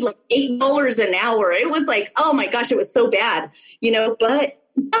even made like $8 an hour. It was like, oh my gosh, it was so bad, but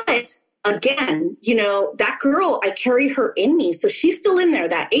again, that girl, I carry her in me. So she's still in there.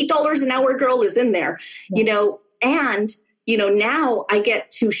 That $8 an hour girl is in there, and now I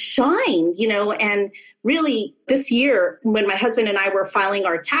get to shine, and really this year when my husband and I were filing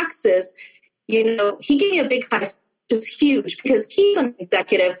our taxes, he gave me a big high, just huge, because he's an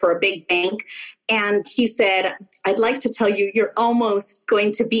executive for a big bank. And he said, I'd like to tell you, you're almost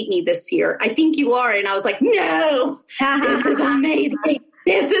going to beat me this year. I think you are. And I was like, no, this is amazing.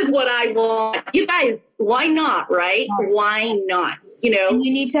 This is what I want. You guys, why not, right? Yes. Why not? And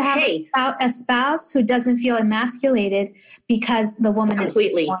you need to have a spouse who doesn't feel emasculated because the woman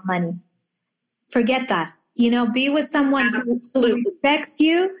completely is more money. Forget that. Be with someone who respects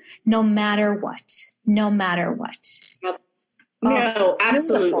you no matter what. No matter what. No,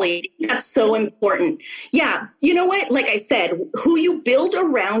 absolutely. Beautiful. That's so important. Yeah. You know what? Like I said, who you build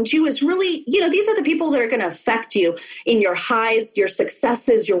around you is really, these are the people that are going to affect you in your highs, your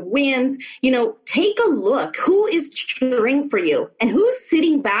successes, your wins. Take a look. Who is cheering for you and who's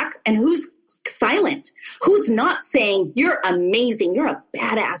sitting back and who's silent, who's not saying you're amazing, you're a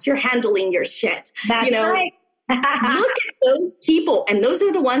badass, you're handling your shit. That's right. Look at those people, and those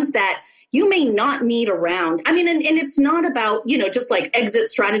are the ones that you may not need around. I mean, and it's not about, just like exit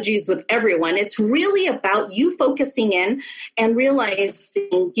strategies with everyone. It's really about you focusing in and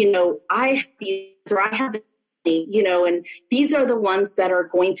realizing, I have and these are the ones that are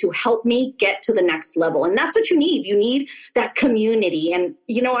going to help me get to the next level. And that's what you need. You need that community. And,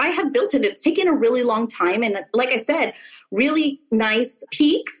 I have built it. It's taken a really long time. And like I said, really nice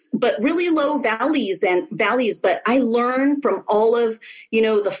peaks, but really low valleys. But I learn from all of,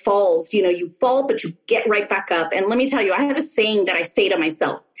 the falls. You fall, but you get right back up. And let me tell you, I have a saying that I say to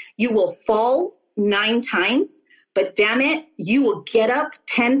myself: you will fall 9 times, but damn it, you will get up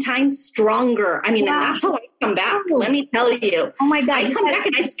 10 times stronger. I mean, and that's how I come back. Let me tell you. Oh my God. I come back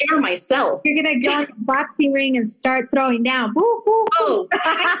and I scare myself. You're going to go in the boxing ring and start throwing down. Woo, woo, woo.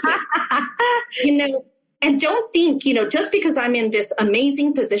 Oh, and don't think, just because I'm in this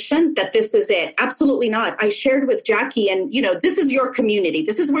amazing position that this is it. Absolutely not. I shared with Jackie and, this is your community.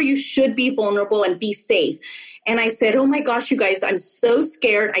 This is where you should be vulnerable and be safe. And I said, oh my gosh, you guys, I'm so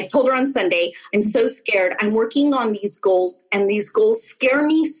scared. I told her on Sunday, I'm so scared. I'm working on these goals and these goals scare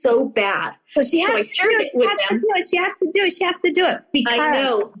me so bad. So I shared it with them. She has to do it. Because I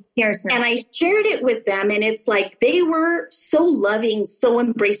know. And I shared it with them. And it's like, they were so loving, so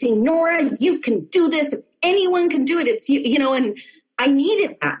embracing. Nora, you can do this. If anyone can do it, it's you, and I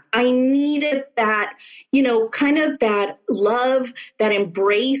needed that. I needed that, kind of that love, that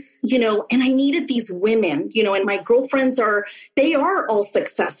embrace, and I needed these women, and my girlfriends they are all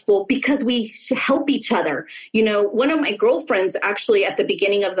successful because we help each other. One of my girlfriends actually at the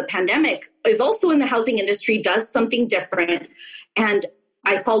beginning of the pandemic is also in the housing industry, does something different. And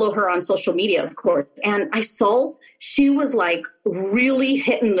I follow her on social media, of course. And I saw she was like really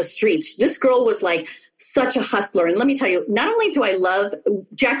hitting the streets. This girl was like such a hustler. And let me tell you, not only do I love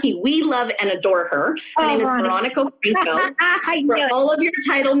Jackie, we love and adore her. Her name is Veronica Franco. For all of your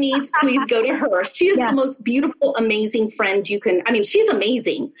title needs, please go to her. She is the most beautiful, amazing friend you can. I mean, she's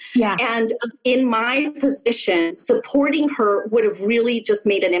amazing. Yeah. And in my position, supporting her would have really just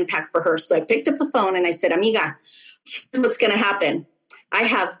made an impact for her. So I picked up the phone and I said, Amiga, here's what's going to happen. I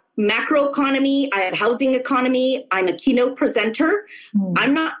have macroeconomy. I have housing economy. I'm a keynote presenter.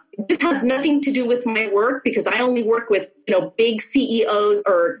 This has nothing to do with my work because I only work with, big CEOs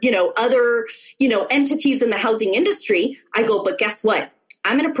or, other, entities in the housing industry. I go, but guess what?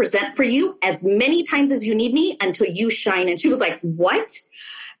 I'm going to present for you as many times as you need me until you shine. And she was like, what?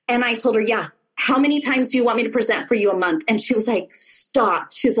 And I told her, yeah. How many times do you want me to present for you a month? And she was like,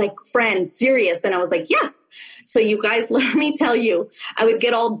 stop. She's like, friend, serious. And I was like, yes. So you guys, let me tell you, I would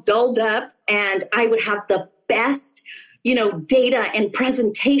get all dulled up and I would have the best, data and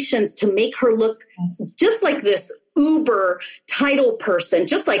presentations to make her look just like this uber title person,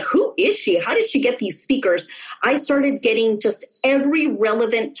 just like, who is she? How did she get these speakers? I started getting just every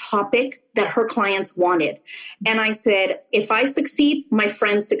relevant topic that her clients wanted. And I said, if I succeed, my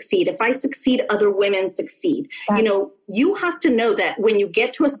friends succeed. If I succeed, other women succeed. You have to know that when you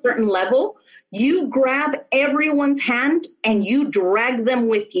get to a certain level, you grab everyone's hand and you drag them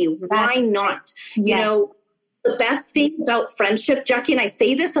with you. Why not? Yes. The best thing about friendship, Jackie, and I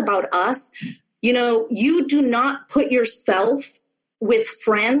say this about us, you do not put yourself with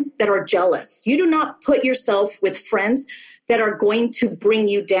friends that are jealous. You do not put yourself with friends that are going to bring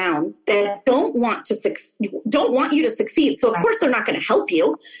you down, that don't want you to succeed. So of course they're not going to help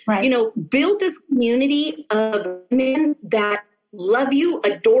you. Right. Build this community of men that love you,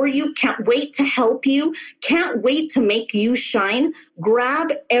 adore you, can't wait to help you, can't wait to make you shine.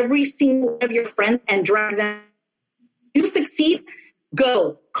 Grab every single one of your friends and drag them. You succeed,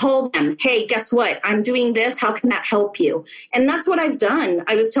 go call them. Hey, guess what? I'm doing this. How can that help you? And that's what I've done.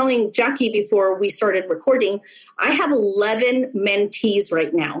 I was telling Jackie before we started recording, I have 11 mentees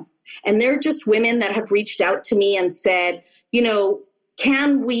right now. And they're just women that have reached out to me and said,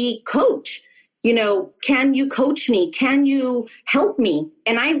 can we coach? Can you coach me? Can you help me?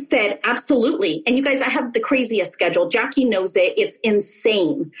 And I've said, absolutely. And you guys, I have the craziest schedule. Jackie knows it. It's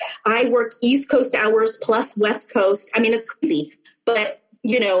insane. I work East Coast hours plus West Coast. I mean, it's crazy. But,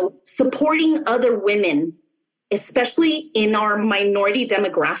 supporting other women, especially in our minority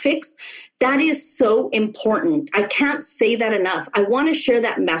demographics, that is so important. I can't say that enough. I want to share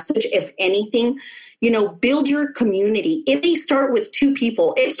that message, if anything. Build your community. It may start with 2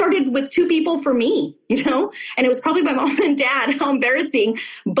 people. It started with 2 people for me, and it was probably my mom and dad. How embarrassing.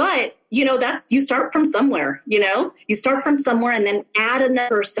 But, you start from somewhere, you start from somewhere and then add another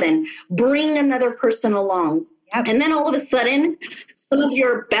person, bring another person along. Yep. And then all of a sudden, some of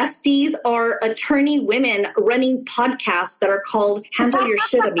your besties are attorney women running podcasts that are called Handle Your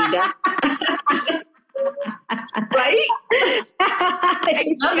Shit, Amiga. Right?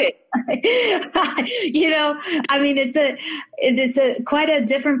 I love it. It is quite a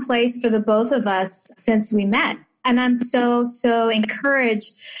different place for the both of us since we met. And I'm so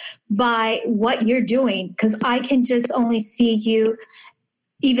encouraged by what you're doing, because I can just only see you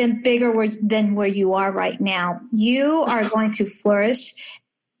even bigger than where you are right now. You are going to flourish.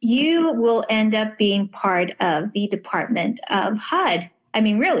 You will end up being part of the Department of HUD. I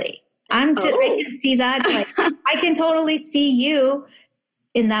mean, really. I can see that. I can totally see you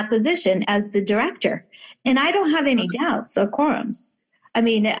in that position as the director. And I don't have any doubts or quorums. I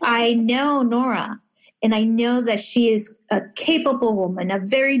mean, I know Nora, and I know that she is a capable woman, a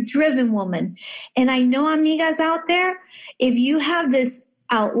very driven woman. And I know, amigas out there, if you have this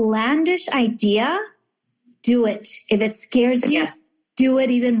outlandish idea, do it. If it scares you, do it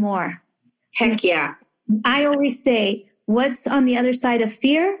even more. Heck yeah. I always say, what's on the other side of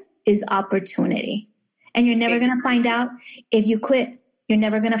fear is opportunity. And you're never going to find out. If you quit, you're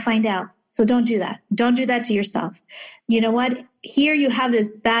never going to find out. So don't do that. Don't do that to yourself. You know what? Here you have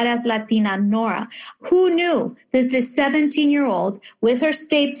this badass Latina, Nora. Who knew that this 17-year-old with her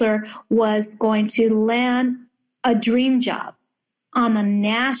stapler was going to land a dream job on a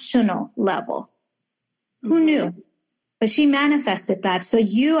national level? Who knew? But she manifested that. So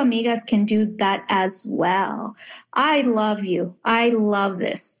you, amigas, can do that as well. I love you. I love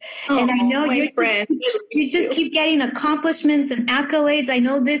this. And I know you just keep getting accomplishments and accolades. I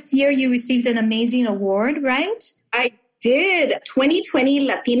know this year you received an amazing award, right? I did. 2020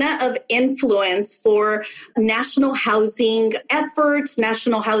 Latina of Influence for national housing efforts,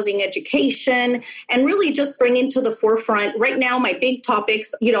 national housing education, and really just bringing to the forefront. Right now, my big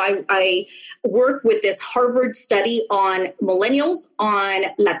topics, I work with this Harvard study on millennials, on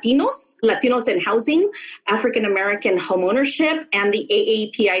Latinos in housing, African-American homeownership, and the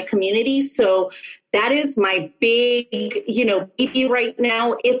AAPI community. So that is my big, baby right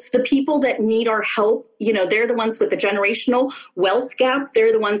now. It's the people that need our help. They're the ones with the generational wealth gap.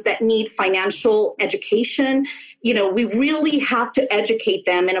 They're the ones that need financial education. We really have to educate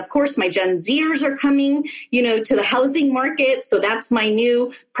them. And of course, my Gen Zers are coming, to the housing market. So that's my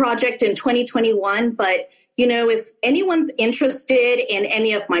new project in 2021. But if anyone's interested in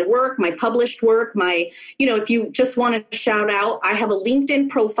any of my work, my published work, if you just want to shout out, I have a LinkedIn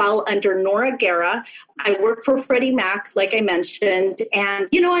profile under Nora Guerra. I work for Freddie Mac, like I mentioned. And,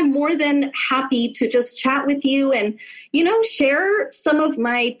 I'm more than happy to just chat with you and, share some of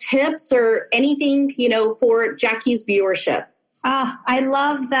my tips or anything, for Jackie's viewership. I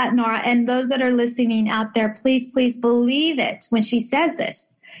love that, Nora. And those that are listening out there, please, please believe it when she says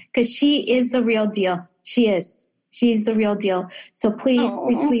this, because she is the real deal. She is. She's the real deal. So please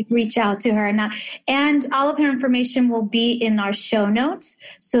reach out to her. And all of her information will be in our show notes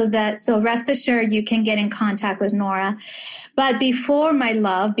so rest assured you can get in contact with Nora. But before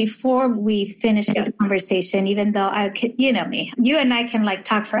we finish this conversation, even though I could, you know me, you and I can like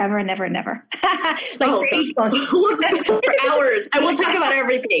talk forever and ever and ever. For hours. I will talk about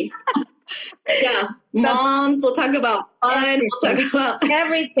everything. Yeah. Moms, we'll talk about fun. We'll talk about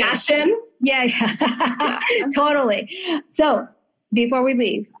everything. Fashion. Yeah. Totally. So before we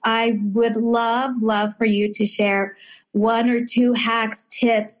leave, I would love for you to share 1 or 2 hacks,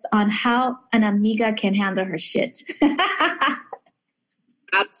 tips on how an amiga can handle her shit.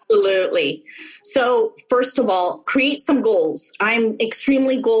 Absolutely. So first of all, create some goals. I'm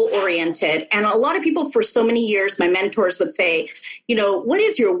extremely goal oriented. And a lot of people for so many years, my mentors would say, you know, what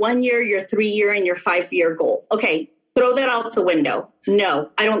is your 1 year, your 3 year, and your 5 year goal? Okay, throw that out the window. No,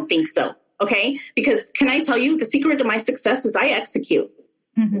 I don't think so. Okay, because can I tell you, the secret to my success is I execute.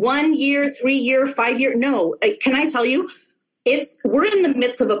 1 year, 3 year, 5 year. No, can I tell you, we're in the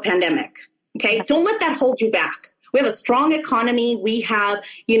midst of a pandemic. Okay, don't let that hold you back. We have a strong economy. We have,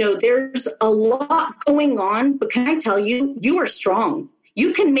 there's a lot going on, but can I tell you, you are strong.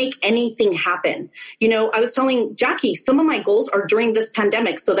 You can make anything happen. I was telling Jackie, some of my goals are during this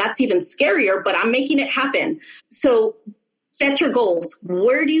pandemic, so that's even scarier, but I'm making it happen. So set your goals.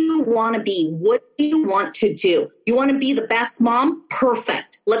 Where do you want to be? What do you want to do? You want to be the best mom?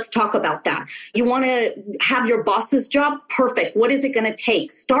 Perfect. Let's talk about that. You want to have your boss's job? Perfect. What is it going to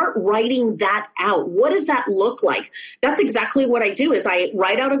take? Start writing that out. What does that look like? That's exactly what I do is I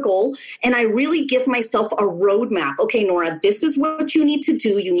write out a goal and I really give myself a roadmap. Okay, Nora, this is what you need to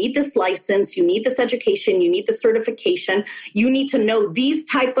do. You need this license. You need this education. You need the certification. You need to know these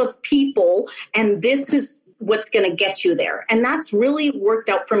type of people. And this is what's going to get you there. And that's really worked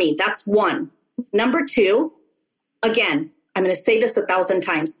out for me. That's one. Number 2, again, I'm going to say this 1,000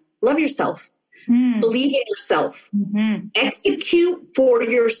 times. Love yourself. Believe in yourself. Execute for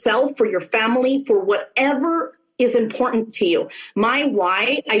yourself, for your family, for whatever is important to you. My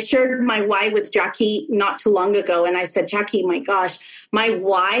why, I shared my why with Jackie not too long ago. And I said, Jackie, my gosh, my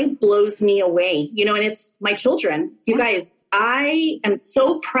why blows me away, and it's my children. You guys, I am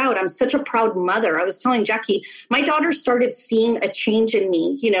so proud. I'm such a proud mother. I was telling Jackie, my daughter started seeing a change in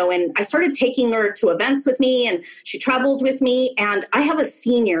me, and I started taking her to events with me and she traveled with me. And I have a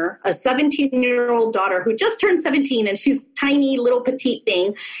 17-year-old daughter who just turned 17 and she's tiny little petite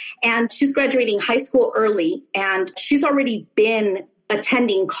thing. And she's graduating high school early and she's already been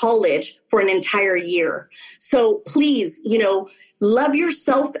attending college for an entire year. So please, love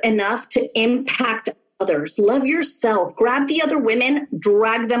yourself enough to impact others. Love yourself. Grab the other women,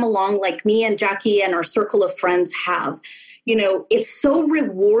 drag them along like me and Jackie and our circle of friends have. It's so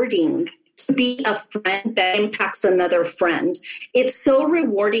rewarding to be a friend that impacts another friend. It's so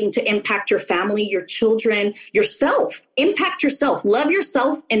rewarding to impact your family, your children, yourself. Impact yourself. Love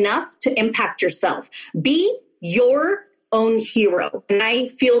yourself enough to impact yourself. Be your own hero. And I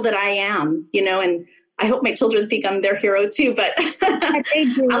feel that I am, and I hope my children think I'm their hero too. But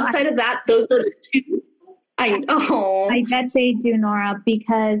outside of that, those are the 2. I know. I bet they do, Nora,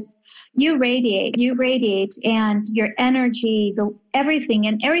 because you radiate and your energy, everything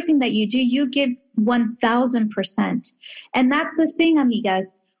that you do, you give 1,000%. And that's the thing,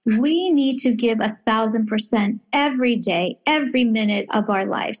 amigas. We need to give 1,000% every day, every minute of our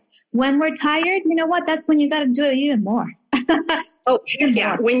lives. When we're tired, you know what? That's when you got to do it even more.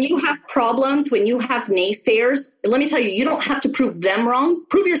 Yeah. When you have problems, when you have naysayers, let me tell you, you don't have to prove them wrong.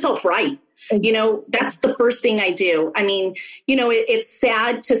 Prove yourself right. That's the first thing I do. I mean, it's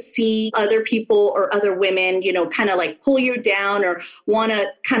sad to see other people or other women, kind of like pull you down or want to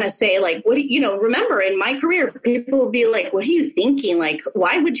kind of say like, remember in my career, people will be like, what are you thinking? Like,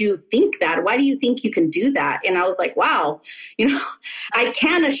 why would you think that? Why do you think you can do that? And I was like, wow, I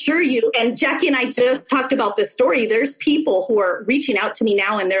can assure you. And Jackie and I just talked about this story. There's people who are reaching out to me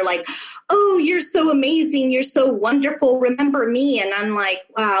now and they're like, oh, you're so amazing. You're so wonderful. Remember me. And I'm like,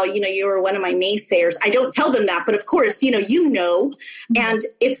 wow, you were one of my naysayers. I don't tell them that, but of course, and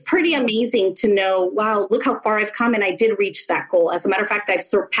it's pretty amazing to know, wow, look how far I've come. And I did reach that goal. As a matter of fact, I've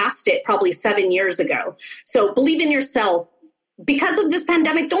surpassed it probably 7 years ago. So believe in yourself. Because of this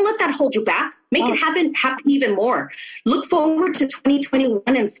pandemic, don't let that hold you back. Make it happen even more. Look forward to 2021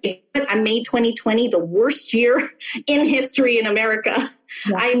 and say, I made 2020 the worst year in history in America.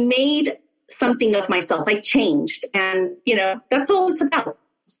 Yeah. I made something of myself. I changed. And, that's all it's about.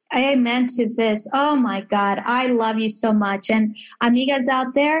 Amen to this. Oh, my God. I love you so much. And amigas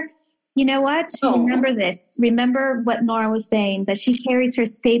out there, you know what? Remember this. Remember what Nora was saying, that she carries her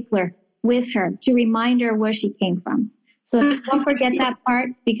stapler with her to remind her where she came from. So don't forget that part,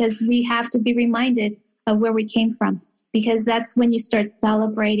 because we have to be reminded of where we came from, because that's when you start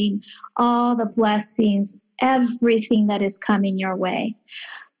celebrating all the blessings, everything that is coming your way.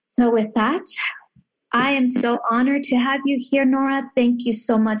 So with that, I am so honored to have you here, Nora. Thank you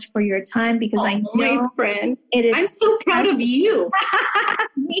so much for your time, because I know, my friend, it is. I'm so proud of you.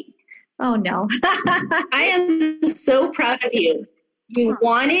 Oh, no. I am so proud of you. You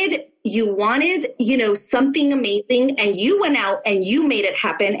wanted, something amazing, and you went out and you made it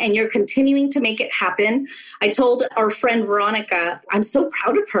happen, and you're continuing to make it happen. I told our friend Veronica, I'm so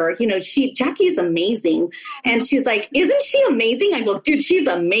proud of her. Jackie's amazing. And she's like, isn't she amazing? I go, dude, she's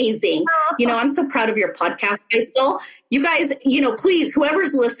amazing. I'm so proud of your podcast, Crystal. You guys, please,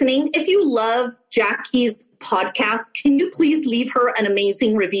 whoever's listening, if you love Jackie's podcast, can you please leave her an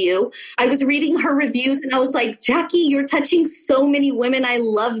amazing review? I was reading her reviews and I was like, Jackie, you're touching so many women. I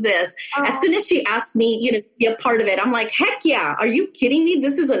love this. As soon as she asked me, to be a part of it, I'm like, heck yeah. Are you kidding me?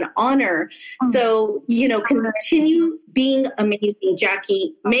 This is an honor. So, continue being amazing,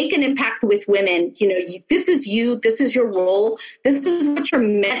 Jackie. Make an impact with women. This is you. This is your role. This is what you're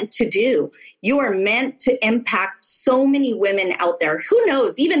meant to do. You are meant to impact so many women out there. Who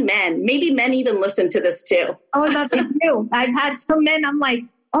knows? Even men. Maybe men even listen to this too. Oh, that's true. I've had some men. I'm like,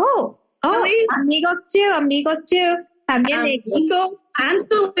 really? Amigos too. Amigo,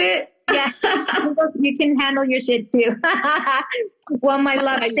 handle it. Yeah, you can handle your shit too. Well, my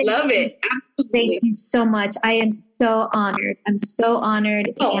love, I love it. Absolutely. Thank you so much. I am so honored. I'm so honored,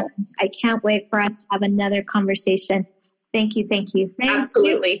 and I can't wait for us to have another conversation. Thank you.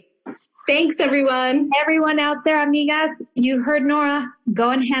 Absolutely. Thanks, everyone. Everyone out there, amigas, you heard Nora. Go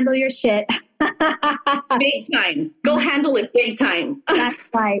and handle your shit. Big time. Go handle it big time. That's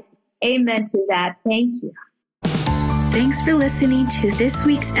right. Amen to that. Thank you. Thanks for listening to this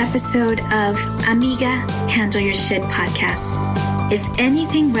week's episode of Amiga Handle Your Shit podcast. If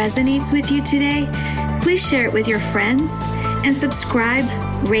anything resonates with you today, please share it with your friends and subscribe,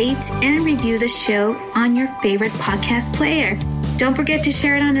 rate, and review the show on your favorite podcast player. Don't forget to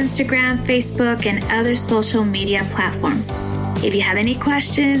share it on Instagram, Facebook, and other social media platforms. If you have any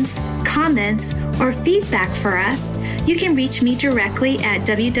questions, comments, or feedback for us, you can reach me directly at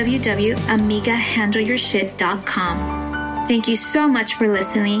www.amigahandleyourshit.com. Thank you so much for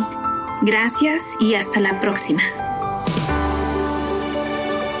listening. Gracias y hasta la próxima.